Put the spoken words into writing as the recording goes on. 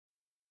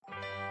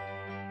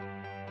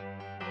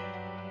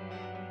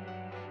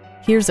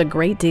Here's a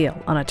great deal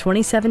on a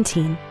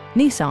 2017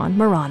 Nissan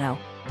Murano.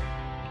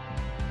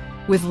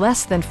 With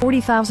less than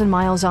 40,000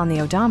 miles on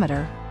the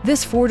odometer,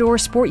 this four-door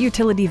sport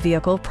utility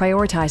vehicle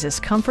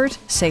prioritizes comfort,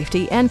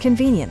 safety, and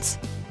convenience.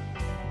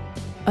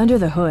 Under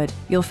the hood,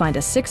 you'll find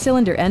a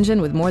six-cylinder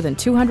engine with more than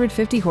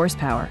 250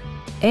 horsepower.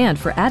 And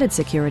for added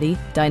security,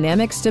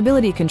 dynamic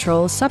stability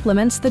control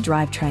supplements the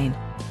drivetrain.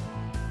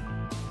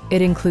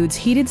 It includes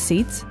heated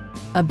seats,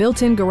 a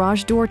built-in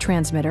garage door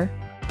transmitter,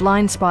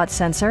 blind spot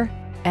sensor,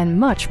 and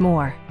much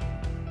more.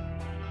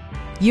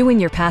 You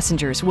and your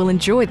passengers will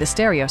enjoy the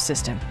stereo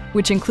system,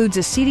 which includes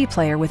a CD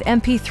player with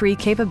MP3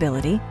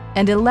 capability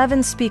and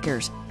 11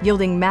 speakers,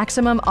 yielding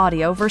maximum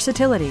audio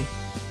versatility.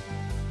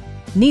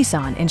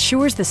 Nissan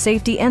ensures the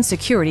safety and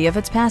security of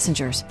its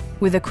passengers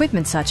with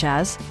equipment such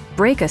as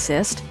brake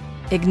assist,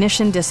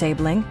 ignition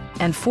disabling,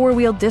 and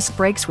four-wheel disc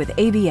brakes with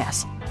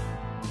ABS.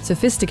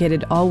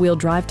 Sophisticated all-wheel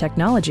drive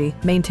technology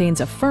maintains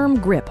a firm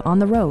grip on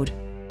the road.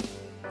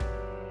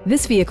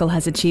 This vehicle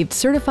has achieved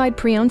certified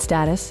pre-owned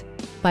status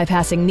by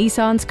passing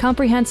Nissan's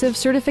comprehensive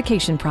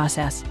certification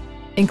process,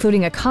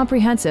 including a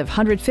comprehensive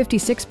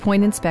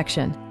 156-point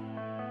inspection.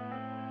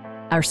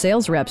 Our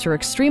sales reps are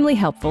extremely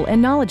helpful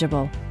and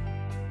knowledgeable.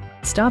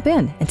 Stop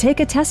in and take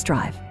a test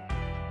drive.